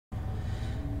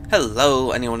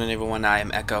Hello, anyone and everyone, I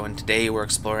am Echo, and today we're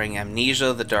exploring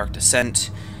Amnesia, the Dark Descent.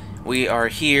 We are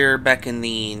here, back in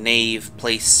the Nave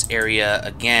Place area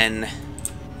again,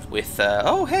 with,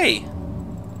 oh hey!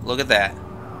 Look at that.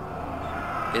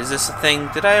 Is this a thing?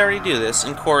 Did I already do this?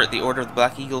 In court, the Order of the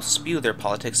Black Eagle spew their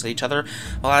politics at each other,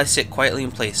 while I sit quietly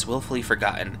in place, willfully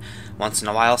forgotten. Once in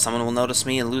a while, someone will notice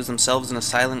me and lose themselves in a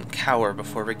silent cower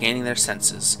before regaining their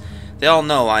senses. They all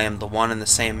know I am the one and the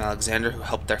same Alexander who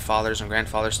helped their fathers and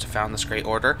grandfathers to found this great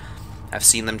order. I've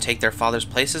seen them take their fathers'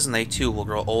 places, and they too will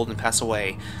grow old and pass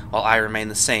away, while I remain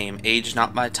the same, aged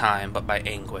not by time, but by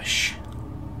anguish.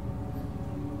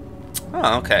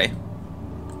 Oh, okay.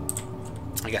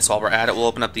 I guess while we're at it, we'll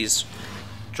open up these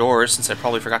drawers, since I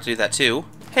probably forgot to do that too.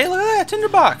 Hey, look at that!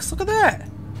 Tinderbox! Look at that!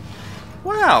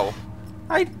 Wow!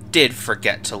 I did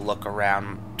forget to look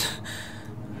around.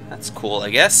 That's cool,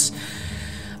 I guess.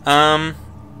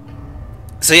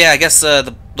 So yeah, I guess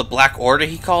the Black Order,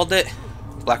 he called it?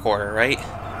 Black Order, right?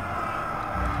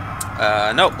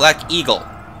 No, Black Eagle.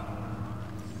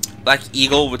 Black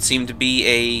Eagle would seem to be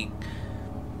a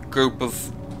group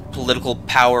of political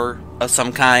power of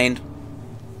some kind.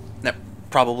 That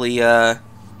probably, at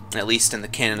least in the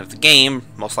canon of the game,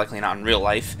 most likely not in real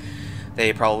life,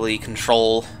 they probably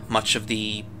control much of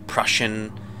the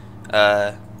Prussian,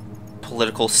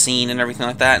 political scene and everything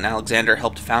like that, and Alexander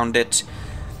helped found it.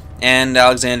 And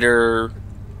Alexander,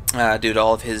 due to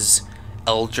all of his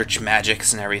eldritch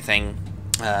magics and everything,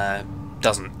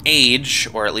 doesn't age,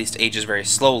 or at least ages very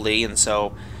slowly, and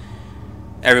so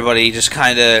everybody just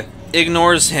kind of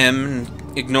ignores him,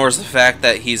 and ignores the fact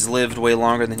that he's lived way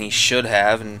longer than he should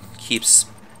have, and keeps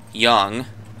young,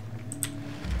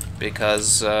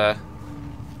 because, well,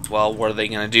 what are they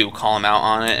going to do? Call him out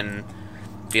on it and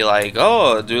be like,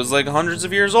 oh, dude's like hundreds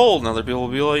of years old, and other people will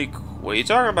be like, what are you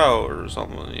talking about, or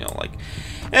something, you know, like,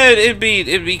 it'd be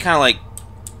kind of like,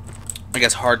 I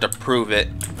guess, hard to prove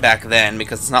it back then,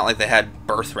 because it's not like they had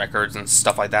birth records and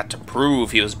stuff like that to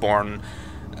prove he was born,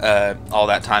 all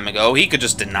that time ago. He could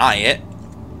just deny it,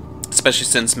 especially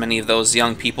since many of those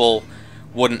young people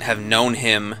wouldn't have known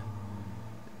him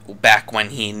back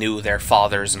when he knew their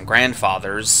fathers and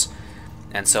grandfathers,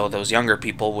 and so those younger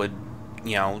people would,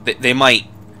 you know, they might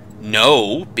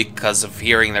know because of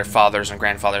hearing their fathers and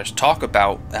grandfathers talk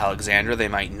about Alexander. They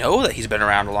might know that he's been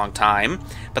around a long time,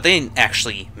 but they didn't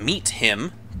actually meet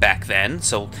him back then,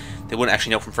 so they wouldn't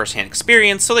actually know from first-hand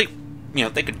experience, so they, you know,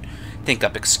 they could think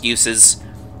up excuses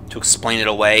to explain it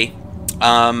away.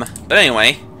 But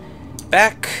anyway,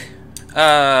 back,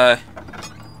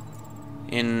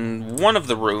 in one of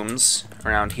the rooms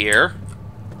around here,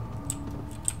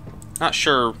 not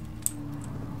sure.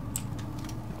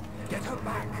 Get her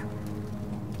back.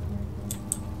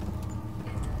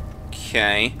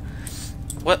 Okay.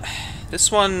 What? This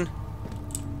one.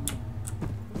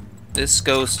 This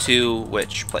goes to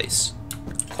which place?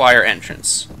 Choir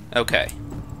entrance. Okay.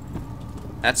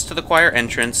 That's to the choir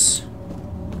entrance.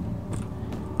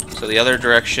 So the other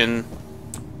direction.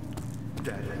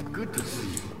 Dad, good to see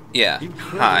you. Yeah.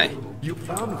 Incredible. Hi. You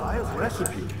found Vile's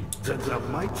recipe. Then there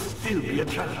might still be a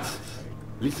chance.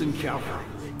 Listen carefully.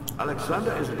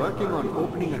 Alexander is working on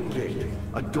opening a gate,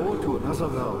 a door to another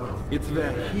realm. It's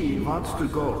where he wants to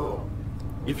go.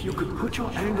 If you could put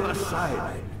your anger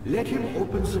aside, let him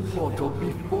open the portal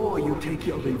before you take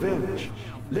your revenge.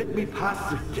 Let me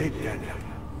pass the gate, Daniel.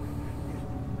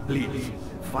 Please,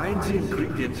 find the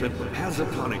ingredients and prepare the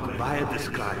tonic via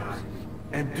describes.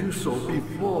 And do so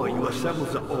before you assemble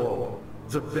the orb.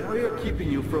 The barrier keeping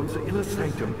you from the inner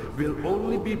sanctum will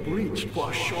only be breached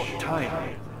for a short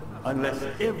time. Unless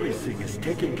everything is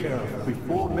taken care of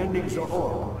before mending the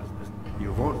orb,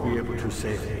 you won't be able to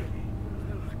save him.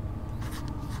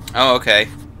 Oh, okay.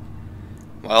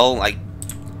 Well, I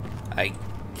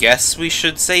guess we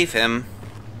should save him.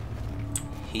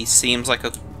 He seems like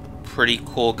a pretty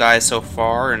cool guy so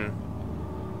far, and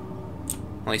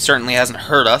well, he certainly hasn't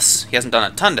hurt us. He hasn't done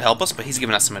a ton to help us, but he's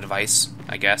given us some advice,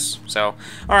 I guess. So,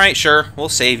 alright, sure, we'll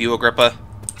save you, Agrippa.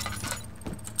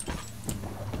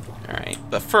 Alright,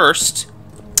 but first,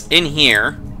 in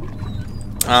here,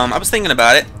 I was thinking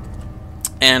about it,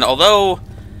 and although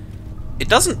it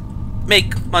doesn't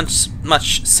make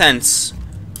much sense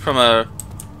from a,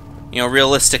 you know,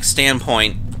 realistic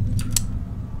standpoint.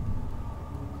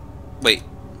 Wait.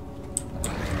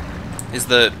 Is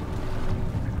the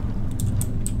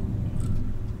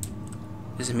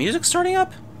music starting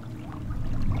up?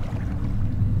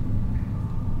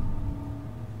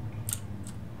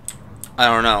 I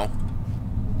don't know.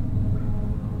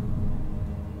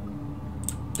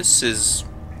 This is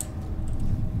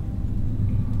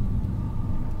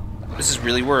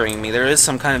really worrying me. There is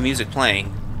some kind of music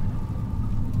playing.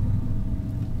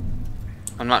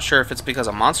 I'm not sure if it's because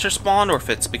a monster spawned or if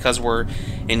it's because we're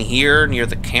in here near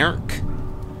the Cairn.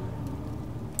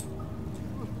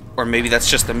 Or maybe that's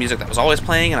just the music that was always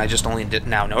playing and I just only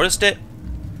now noticed it.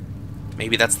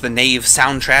 Maybe that's the Nave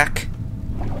soundtrack.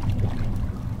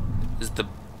 Is the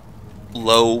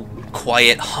low,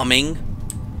 quiet humming.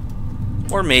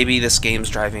 Or maybe this game's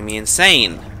driving me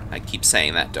insane. I keep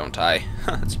saying that, don't I?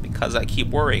 It's because I keep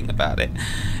worrying about it.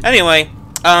 Anyway,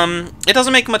 it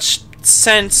doesn't make much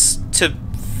sense to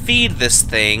feed this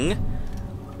thing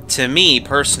to me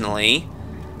personally.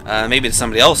 Maybe to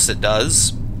somebody else it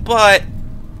does, but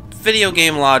video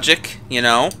game logic, you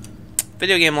know,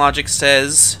 video game logic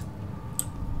says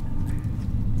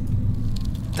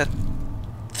that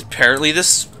apparently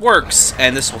this works,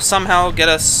 and this will somehow get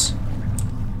us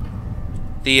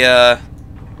the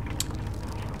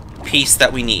piece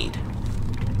that we need.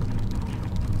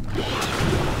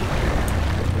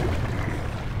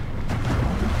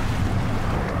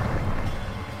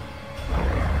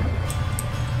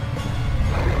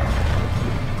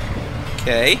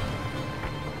 Okay.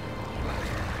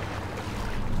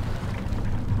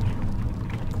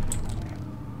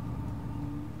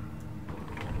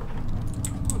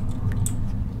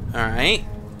 Alright.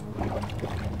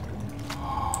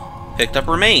 Picked up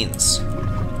remains.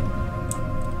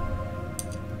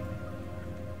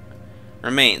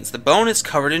 Remains. The bone is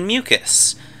covered in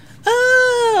mucus.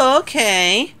 Oh,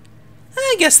 okay.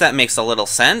 I guess that makes a little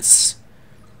sense.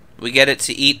 We get it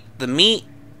to eat the meat.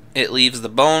 It leaves the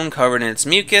bone covered in its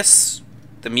mucus.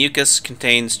 The mucus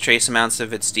contains trace amounts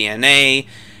of its DNA,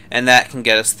 and that can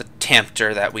get us the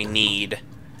tempter that we need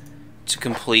to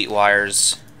complete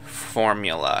Wire's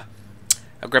formula.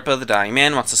 Agrippa, the dying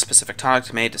man, wants a specific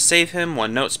tonic made to save him.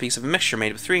 One note speaks of a mixture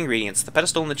made with 3 ingredients. The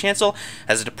pedestal in the chancel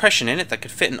has a depression in it that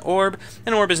could fit an orb.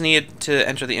 An orb is needed to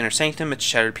enter the inner sanctum. Its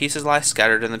shattered pieces lie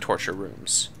scattered in the torture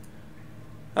rooms.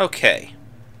 Okay.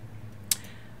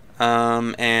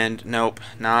 And nope,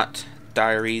 not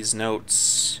diaries,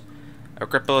 notes.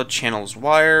 Agrippa channels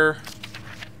Wire.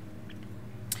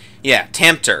 Yeah,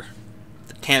 tempter.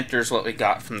 The tempter's what we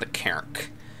got from the Cairn.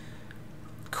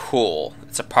 Cool.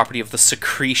 It's a property of the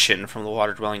secretion from the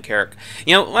water-dwelling Cairn.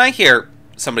 You know, when I hear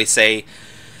somebody say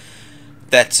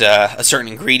that a certain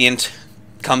ingredient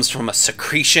comes from a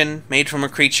secretion made from a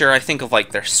creature, I think of,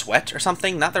 like, their sweat or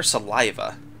something, not their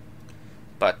saliva.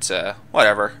 But,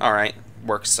 whatever. Alright.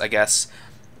 Works, I guess.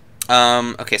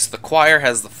 Okay, so the choir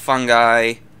has the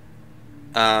fungi.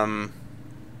 That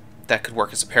could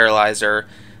work as a paralyzer.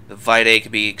 The vitae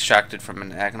could be extracted from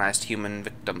an agonized human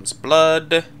victim's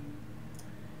blood.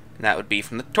 And that would be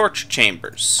from the torture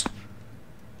chambers.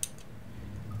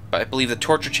 But I believe the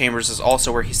torture chambers is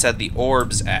also where he said the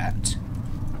orb's at.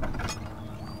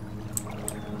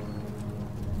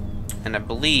 And I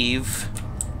believe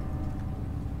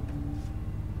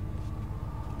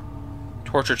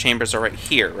torture chambers are right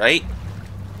here, right?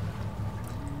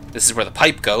 This is where the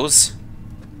pipe goes.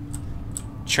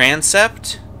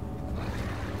 Transept?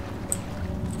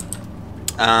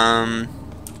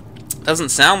 Doesn't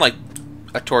sound like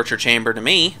a torture chamber to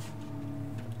me.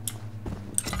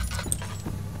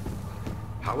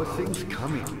 How are things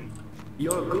coming?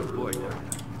 You're a good boy now.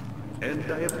 And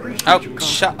I appreciate you Oh,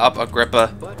 shut up,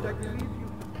 Agrippa.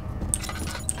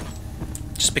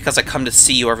 Just because I come to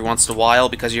see you every once in a while,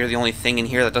 because you're the only thing in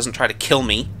here that doesn't try to kill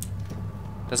me,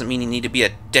 doesn't mean you need to be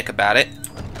a dick about it.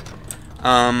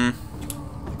 Alright,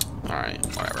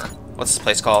 whatever. What's this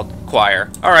place called?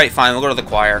 Choir. Alright, fine, we'll go to the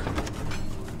choir.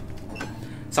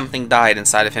 Something died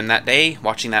inside of him that day.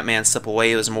 Watching that man slip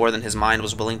away was more than his mind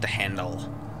was willing to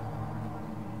handle.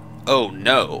 Oh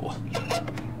no.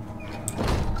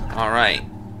 Alright.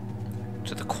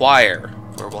 To the choir,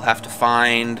 where we'll have to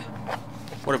find...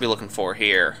 What are we looking for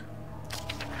here?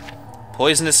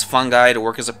 Poisonous fungi to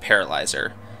work as a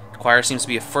paralyzer. The choir seems to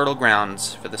be a fertile ground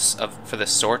for this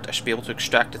sort. I should be able to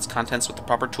extract its contents with the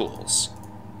proper tools.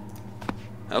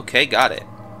 Okay, got it.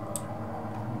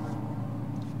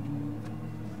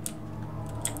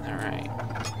 Alright.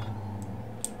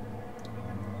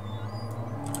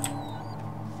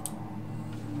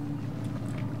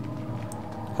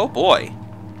 Oh boy.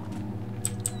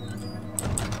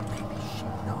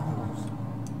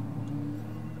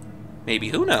 Maybe,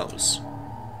 who knows?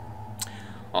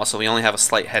 Also, we only have a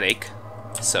slight headache,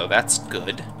 so that's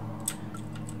good.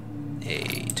 A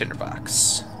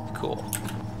tinderbox. Cool.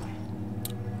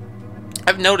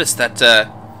 I've noticed that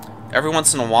every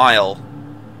once in a while,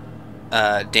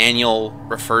 Daniel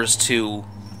refers to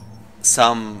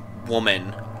some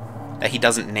woman that he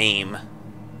doesn't name.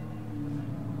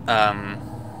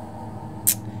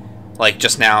 Like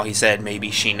just now he said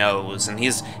maybe she knows, and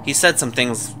he said some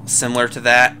things similar to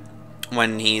that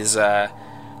when he's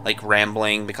like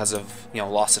rambling because of, you know,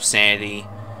 loss of sanity.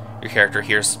 Your character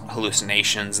hears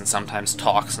hallucinations and sometimes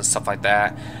talks and stuff like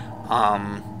that.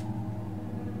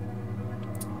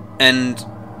 And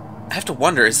I have to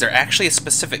wonder, is there actually a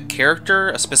specific character,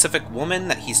 a specific woman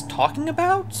that he's talking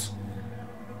about?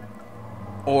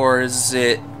 Or is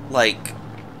it, like,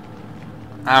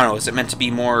 I don't know, is it meant to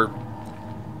be more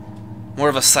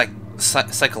of a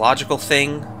psychological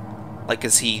thing? Like,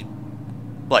 is he,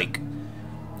 like,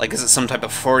 is it some type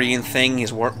of Freudian thing?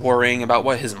 He's worrying about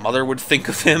what his mother would think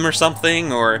of him or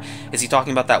something? Or is he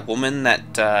talking about that woman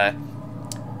that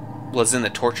was in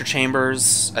the torture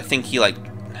chambers? I think he, like,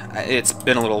 it's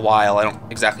been a little while, I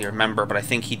don't exactly remember, but I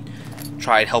think he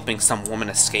tried helping some woman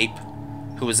escape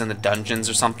who was in the dungeons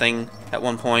or something at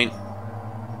one point.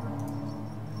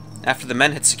 After the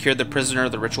men had secured the prisoner,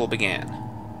 the ritual began.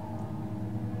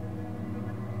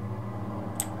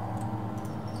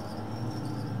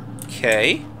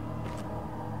 Okay.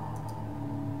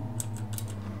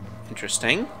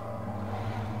 Interesting.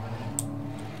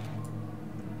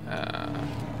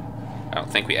 I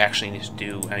don't think we actually need to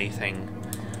do anything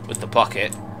with the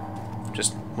bucket.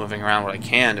 Just moving around what I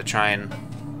can to try and...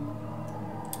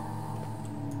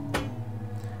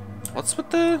 What's with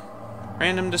the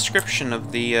random description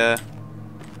of the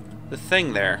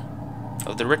thing there?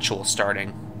 Of the ritual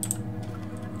starting?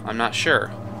 I'm not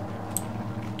sure.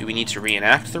 Do we need to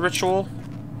reenact the ritual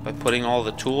by putting all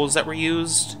the tools that were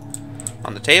used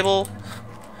on the table?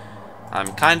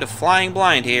 I'm kind of flying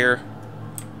blind here.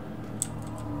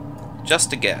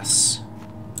 Just a guess.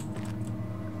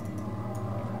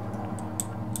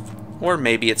 Or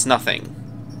maybe it's nothing.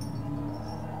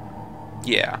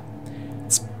 Yeah,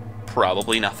 it's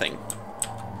probably nothing.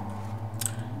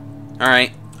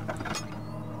 Alright.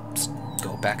 Let's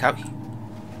go back out here.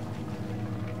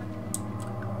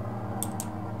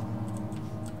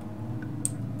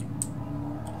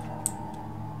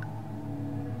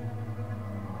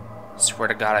 Swear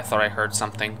to God, I thought I heard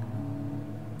something.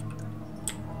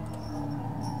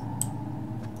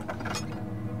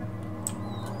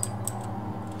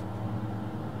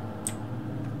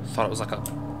 Thought it was like a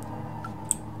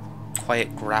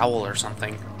quiet growl or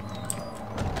something.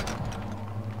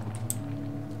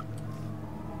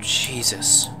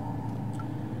 Jesus.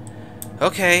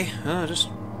 Okay, just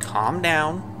calm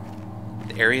down.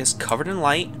 The area's covered in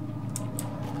light.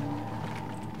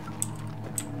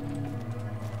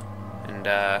 And,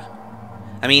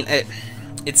 I mean,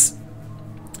 it's...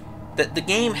 The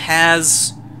game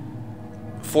has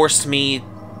forced me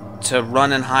to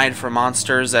run and hide from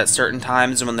monsters at certain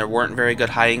times when there weren't very good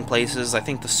hiding places. I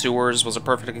think the sewers was a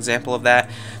perfect example of that.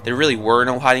 There really were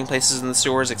no hiding places in the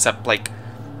sewers except, like,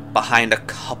 behind a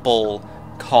couple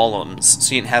columns,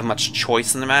 so you didn't have much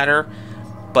choice in the matter.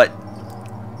 But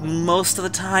most of the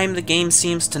time, the game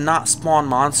seems to not spawn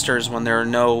monsters when there are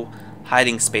no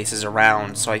hiding spaces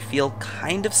around, so I feel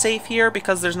kind of safe here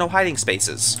because there's no hiding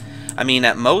spaces. I mean,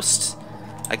 at most,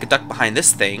 I could duck behind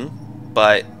this thing,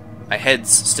 but my head's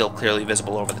still clearly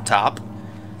visible over the top.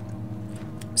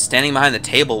 Standing behind the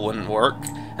table wouldn't work,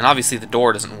 and obviously the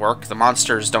door doesn't work. The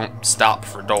monsters don't stop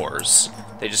for doors.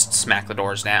 They just smack the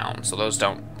doors down, so those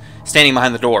don't... Standing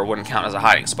behind the door wouldn't count as a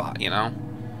hiding spot, you know?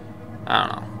 I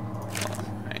don't know.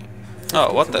 Right.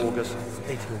 Oh, what the... August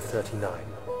 1839.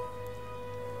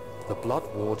 The blood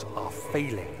wards are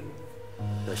failing.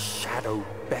 The shadow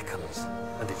beckons,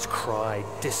 and its cry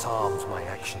disarms my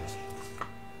actions.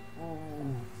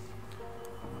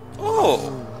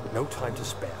 Oh! No time to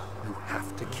spare. You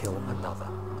have to kill another.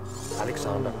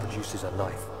 Alexander produces a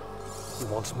knife. He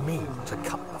wants me to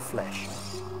cut the flesh.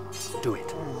 Do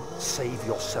it. Save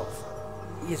yourself.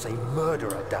 He is a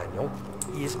murderer, Daniel.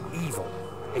 He is evil.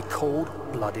 A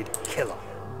cold-blooded killer.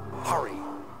 Hurry.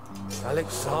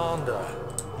 Alexander,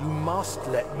 you must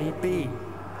let me be.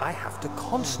 I have to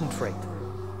concentrate.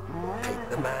 Take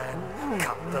the man,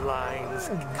 cut the lines,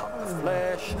 cut the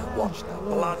flesh, watch the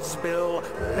blood spill,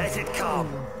 let it come.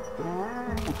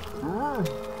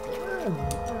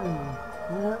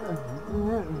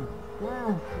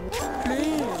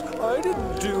 Please, I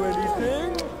didn't do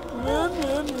anything.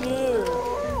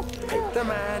 Paint the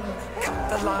man, cut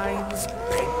the lines,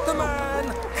 paint the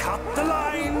man, cut the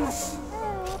lines.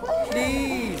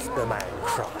 Please, the man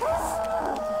cries.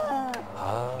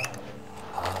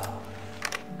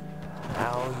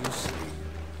 Now you see.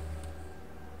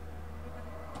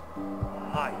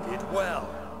 I did well.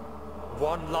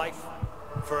 One life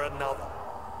for another.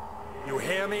 You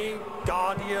hear me,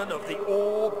 guardian of the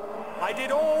orb? I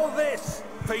did all this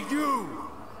for you.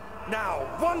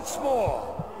 Now, once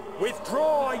more,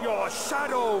 withdraw your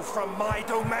shadow from my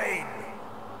domain.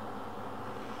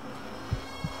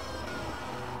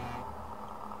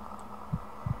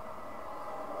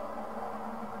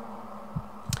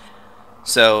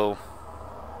 So,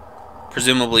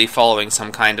 presumably following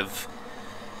some kind of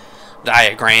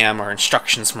diagram or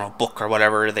instructions from a book or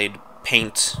whatever, they'd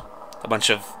paint a bunch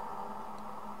of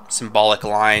symbolic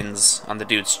lines on the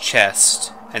dude's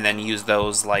chest, and then use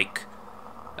those like,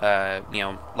 you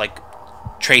know, like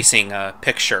tracing a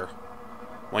picture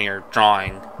when you're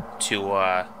drawing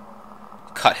to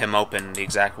cut him open the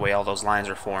exact way all those lines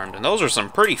are formed. And those are some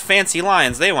pretty fancy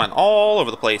lines. They went all over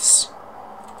the place.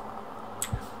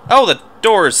 Oh, the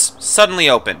door's suddenly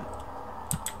open.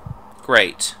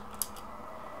 Great.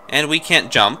 And we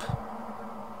can't jump.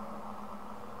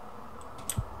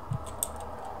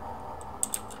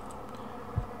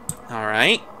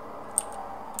 Alright.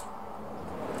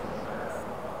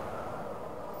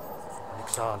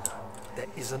 Alexander, there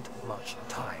isn't much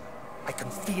time. I can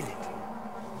feel it.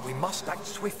 We must act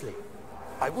swiftly.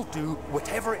 I will do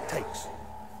whatever it takes.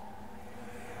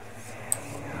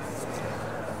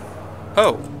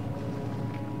 Oh.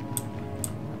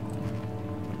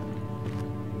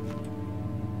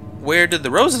 Where did the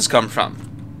roses come from?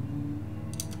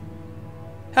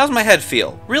 How's my head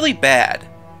feel? Really bad.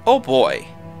 Oh boy.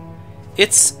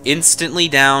 It's instantly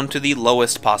down to the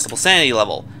lowest possible sanity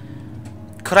level.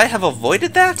 Could I have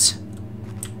avoided that?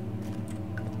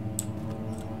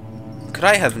 Could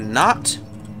I have not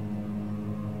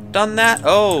done that?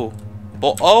 Oh.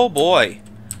 Oh boy.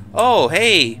 Oh,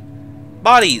 hey.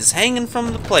 Bodies hanging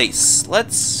from the place.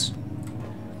 Let's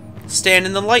stand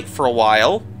in the light for a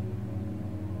while.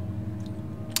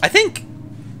 I think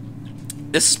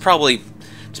this is probably,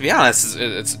 to be honest,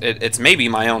 it's maybe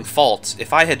my own fault.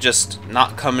 If I had just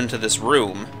not come into this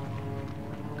room,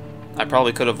 I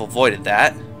probably could have avoided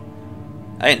that.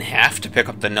 I didn't have to pick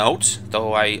up the note,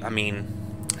 though I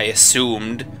mean, I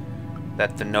assumed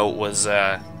that the note was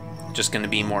just going to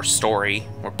be more story,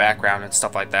 more background and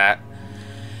stuff like that.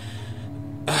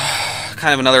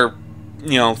 Kind of another,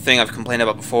 you know, thing I've complained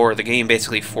about before. The game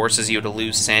basically forces you to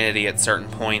lose sanity at certain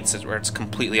points where it's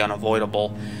completely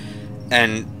unavoidable.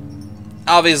 And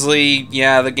obviously,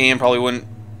 yeah, the game probably wouldn't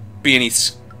be any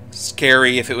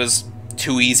scary if it was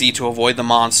too easy to avoid the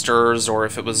monsters, or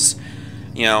if it was,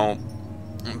 you know,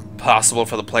 possible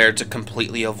for the player to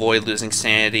completely avoid losing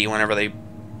sanity whenever they,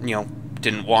 you know,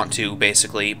 didn't want to,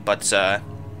 basically. But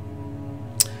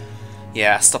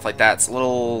yeah, stuff like that's a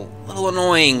little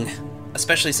annoying,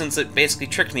 especially since it basically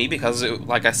tricked me, because it,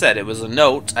 like I said, it was a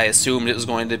note. I assumed it was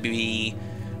going to be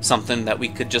something that we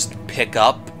could just pick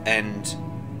up and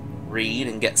read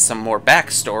and get some more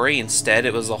backstory. Instead,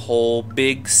 it was a whole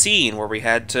big scene where we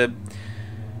had to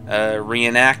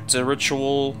reenact a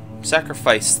ritual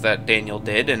sacrifice that Daniel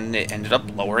did, and it ended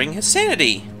up lowering his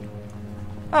sanity.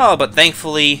 Oh, but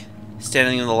thankfully,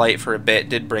 standing in the light for a bit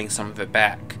did bring some of it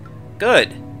back.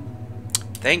 Good.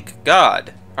 Thank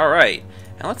God. Alright.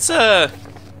 Now let's, look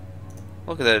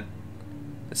at the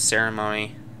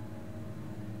ceremony.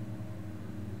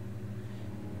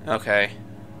 Okay.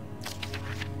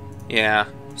 Yeah.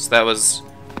 So that was...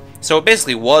 So it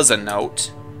basically was a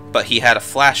note, but he had a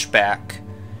flashback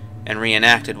and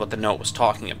reenacted what the note was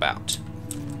talking about.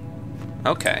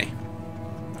 Okay.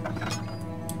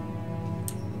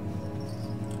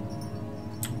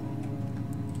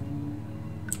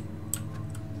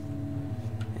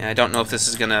 And I don't know if this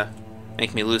is gonna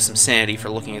make me lose some sanity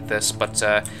for looking at this, but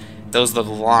those are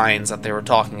the lines that they were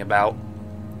talking about,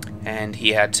 and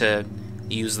he had to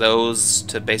use those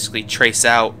to basically trace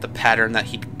out the pattern that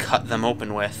he'd cut them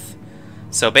open with.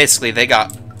 So basically they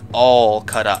got all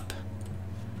cut up.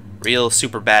 Real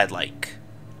super bad like.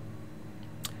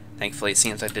 Thankfully it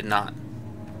seems I did not.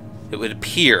 It would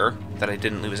appear that I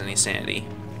didn't lose any sanity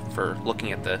for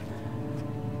looking at the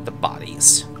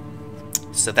bodies.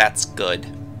 So that's good,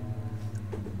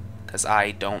 because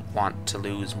I don't want to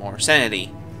lose more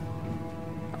sanity.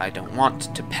 I don't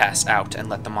want to pass out and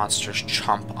let the monsters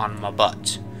chomp on my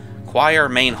butt. Choir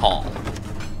main hall.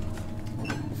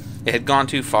 It had gone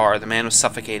too far. The man was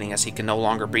suffocating as he could no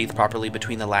longer breathe properly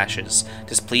between the lashes.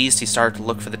 Displeased, he started to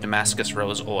look for the Damascus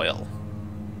rose oil.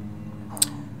 I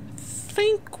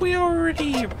think we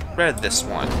already read this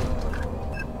one.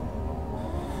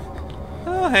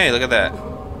 Oh, hey, look at that.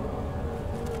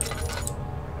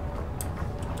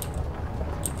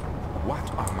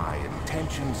 What are my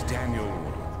intentions, Daniel?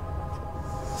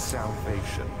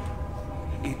 Salvation.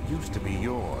 It used to be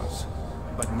yours,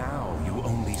 but now you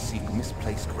only seek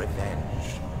misplaced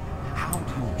revenge. How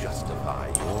do you justify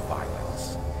your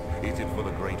violence? Is it for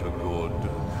the greater good?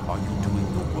 Are you doing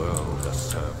the world a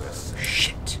service?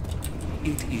 Shit.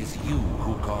 It is you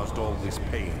who caused all this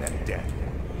pain and death.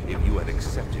 If you had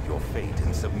accepted your fate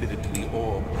and submitted to the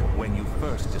orb when you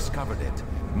first discovered it,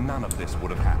 none of this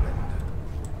would have happened.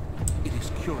 It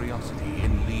is curiosity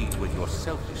in league with your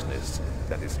selfishness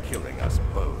that is killing us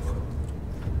both.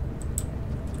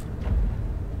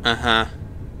 Uh-huh.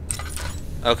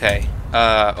 Okay.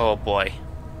 Oh boy.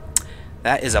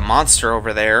 That is a monster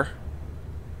over there.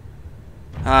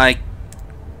 I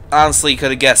honestly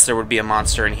could have guessed there would be a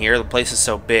monster in here. The place is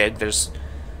so big. There's...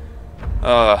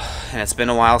 and it's been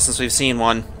a while since we've seen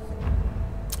one.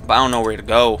 But I don't know where to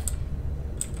go.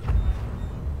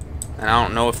 And I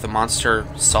don't know if the monster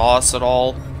saw us at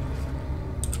all.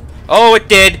 Oh, it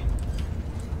did!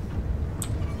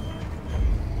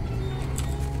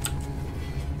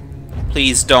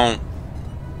 Please don't.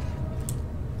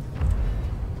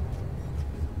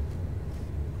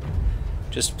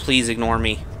 Just please ignore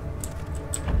me.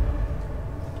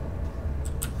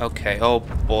 Okay, oh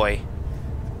boy.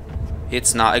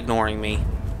 It's not ignoring me.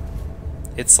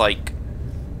 It's like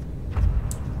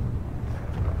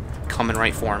coming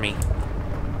right for me.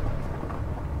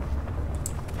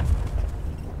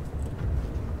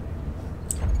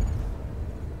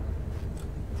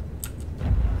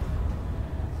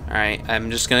 Alright,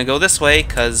 I'm just gonna go this way,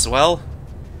 cause, well,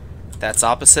 that's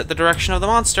opposite the direction of the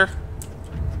monster.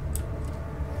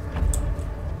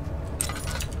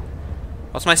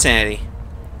 What's my sanity?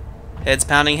 Head's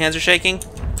pounding, hands are shaking?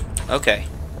 Okay.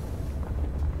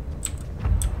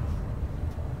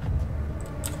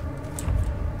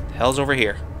 The hell's over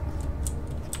here?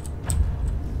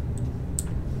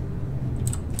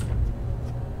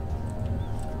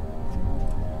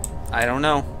 I don't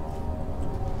know.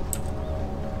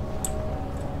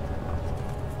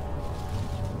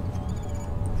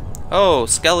 Oh,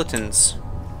 skeletons.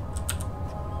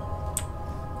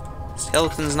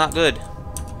 Skeletons not good.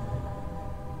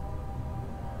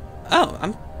 Oh,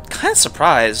 I'm kind of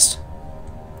surprised.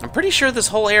 I'm pretty sure this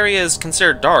whole area is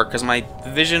considered dark, because my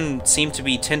vision seemed to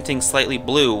be tinting slightly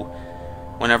blue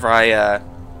whenever I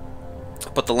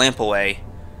put the lamp away.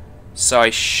 So I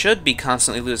should be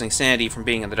constantly losing sanity from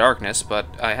being in the darkness, but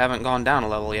I haven't gone down a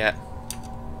level yet.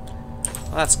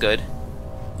 Well, that's good.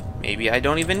 Maybe I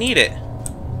don't even need it.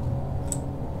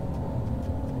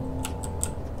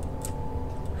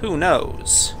 Who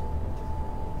knows?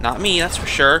 Not me, that's for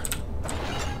sure.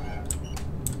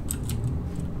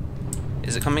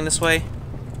 Is it coming this way?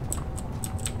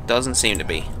 Doesn't seem to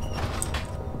be.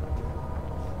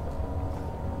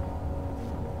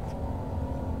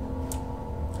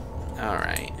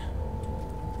 Alright.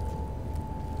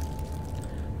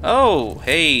 Oh,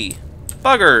 hey.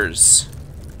 Buggers!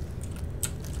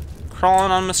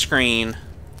 Crawling on my screen.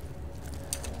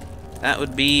 That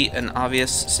would be an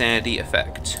obvious sanity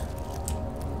effect.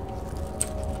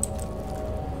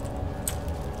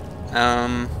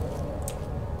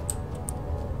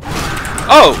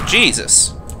 Oh,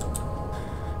 Jesus!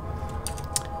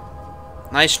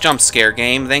 Nice jump scare,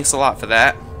 game. Thanks a lot for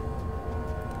that.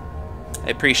 I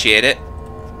appreciate it.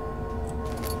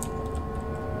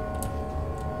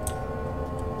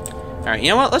 Alright, you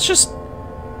know what? Let's just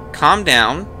calm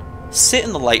down, sit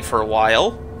in the light for a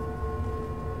while,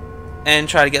 and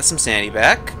try to get some sanity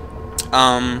back.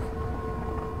 I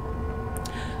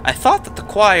thought that the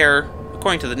choir,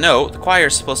 according to the note, the choir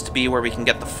is supposed to be where we can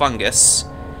get the fungus.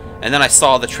 And then I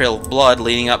saw the trail of blood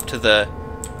leading up to the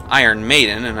Iron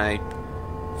Maiden, and I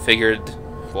figured,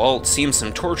 well, it seems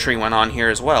some torturing went on here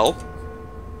as well.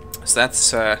 So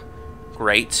that's,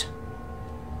 great.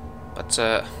 But,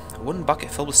 a wooden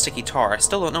bucket filled with sticky tar. I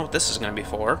still don't know what this is going to be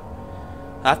for.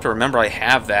 I have to remember I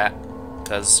have that,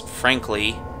 because,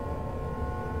 frankly,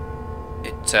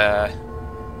 it,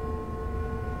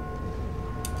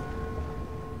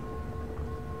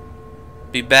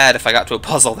 be bad if I got to a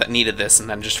puzzle that needed this and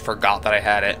then just forgot that I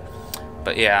had it.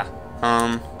 But yeah.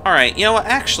 Alright, you know what?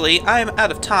 Actually, I'm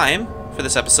out of time for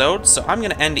this episode, so I'm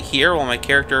going to end it here while my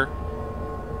character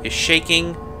is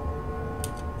shaking.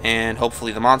 And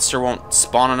hopefully the monster won't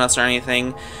spawn on us or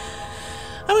anything.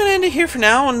 I'm going to end it here for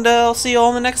now, and I'll see you all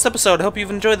in the next episode. I hope you've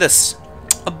enjoyed this.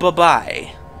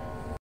 Bye-bye.